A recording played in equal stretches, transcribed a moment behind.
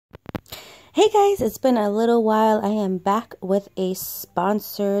Hey guys, it's been a little while. I am back with a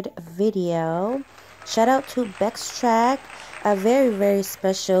sponsored video. Shout out to Bextsrack, a very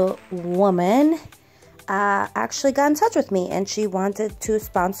special woman actually got in touch with me and she wanted to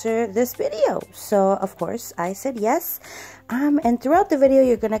sponsor this video. So of course I said yes. And throughout the video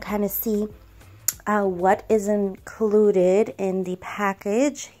you're gonna kind of see what is included in the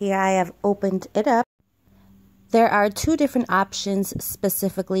package. Here I have opened it up. There are two different options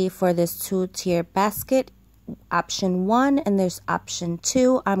specifically for this two-tier basket. Option 1 and there's option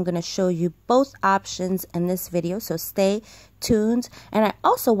 2. I'm going to show you both options in this video, so stay tuned. And I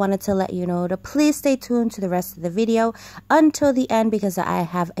also wanted to let you know to please stay tuned to the rest of the video until the end, because I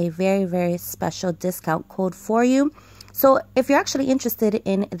have a very special discount code for you. So if you're actually interested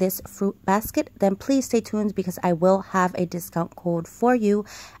in this fruit basket, then please stay tuned, because I will have a discount code for you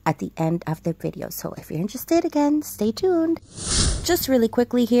at the end of the video. So if you're interested, again, stay tuned. Just really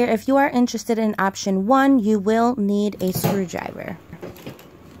quickly here, if you are interested in option 1, you will need a screwdriver.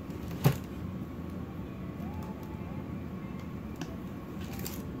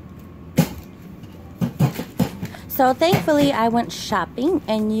 So thankfully I went shopping,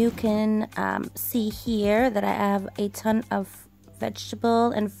 and you can see here that I have a ton of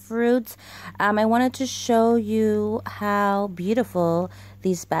vegetable and fruits. I wanted to show you how beautiful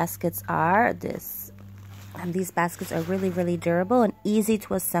these baskets are. These baskets are really durable and easy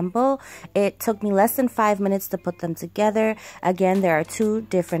to assemble. It took me less than 5 minutes to put them together. Again, there are two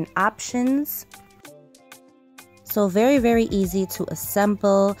different options. So very easy to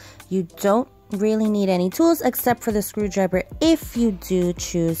assemble. You don't really need any tools except for the screwdriver if you do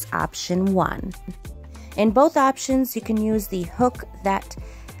choose option 1. In both options, you can use the hook that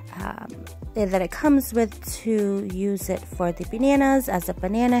it comes with to use it for the bananas as a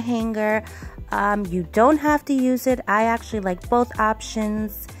banana hanger. You don't have to use it. I actually like both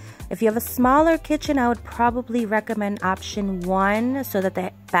options. If you have a smaller kitchen, I would probably recommend option 1 so that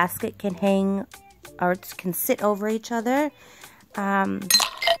the basket can hang or can sit over each other.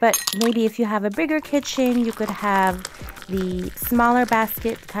 But maybe if you have a bigger kitchen, you could have the smaller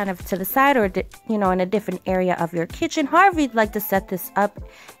basket kind of to the side, or in a different area of your kitchen. However you'd like to set this up,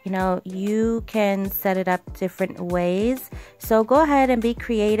 you can set it up different ways. So go ahead and be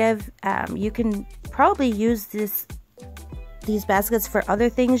creative. You can probably use these baskets for other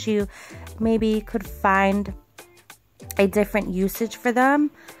things. You maybe could find a different usage for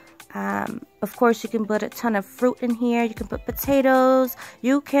them. Of course, you can put a ton of fruit in here. You can put potatoes.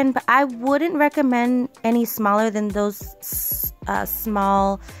 But I wouldn't recommend any smaller than those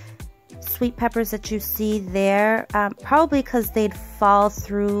small sweet peppers that you see there. Probably because they'd fall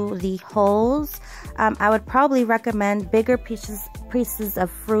through the holes. I would probably recommend bigger pieces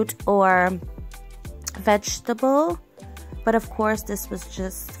of fruit or vegetable. But of course, this was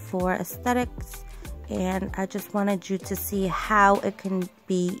just for aesthetics. And I just wanted you to see how it can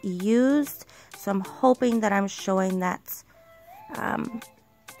be used. So I'm hoping that I'm showing that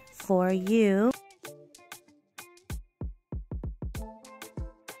for you.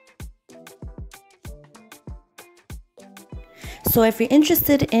 So if you're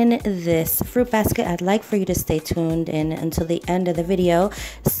interested in this fruit basket, I'd like for you to stay tuned in until the end of the video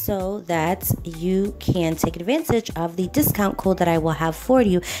so that you can take advantage of the discount code that I will have for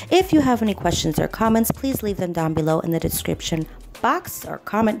you. If you have any questions or comments, please leave them down below in the description box or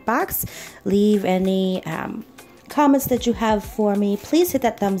comment box. Leave any comments that you have for me. Please hit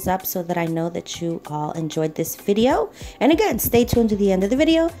that thumbs up so that I know that you all enjoyed this video. And again, stay tuned to the end of the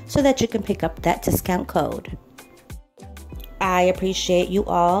video so that you can pick up that discount code. I appreciate you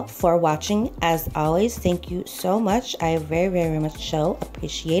all for watching. As always, thank you so much. I very much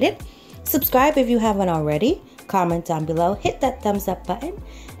appreciate it. Subscribe if you haven't already. Comment down below. Hit that thumbs up button.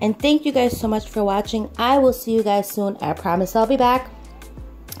 And thank you guys so much for watching. I will see you guys soon. I promise I'll be back.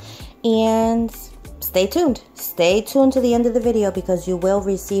 And stay tuned. Stay tuned to the end of the video, because you will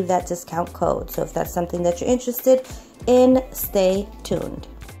receive that discount code. So if that's something that you're interested in, stay tuned.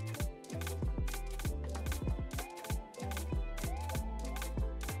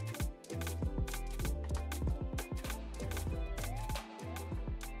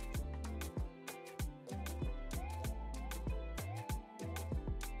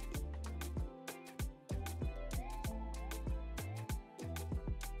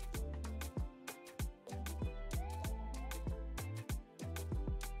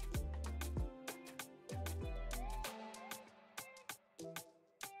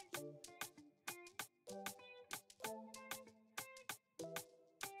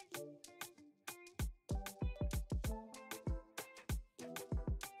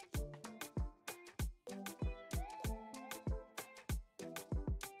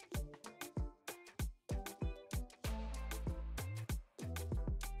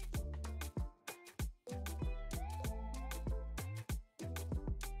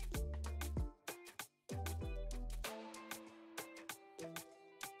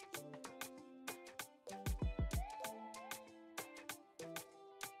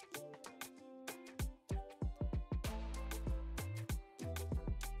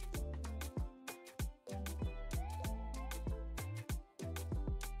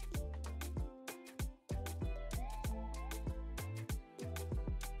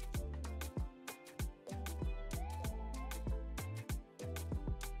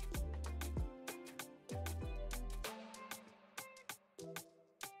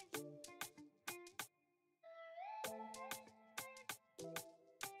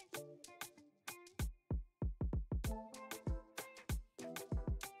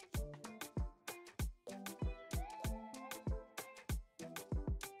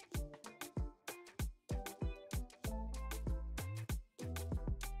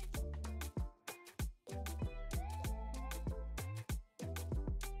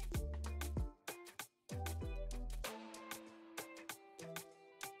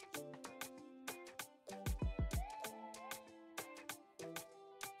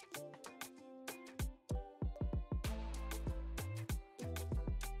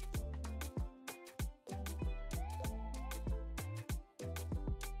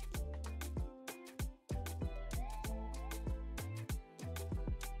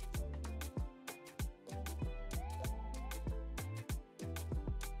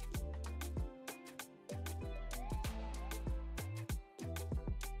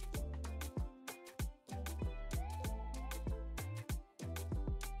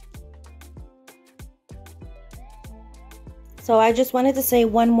 So I just wanted to say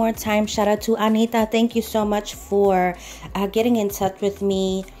one more time, shout out to Anita. Thank you so much for getting in touch with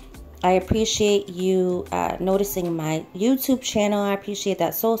me. I appreciate you noticing my YouTube channel. I appreciate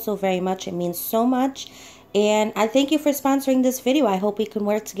that so very much. It means so much. And I thank you for sponsoring this video. I hope we can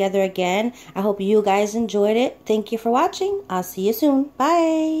work together again. I hope you guys enjoyed it. Thank you for watching. I'll see you soon.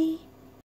 Bye.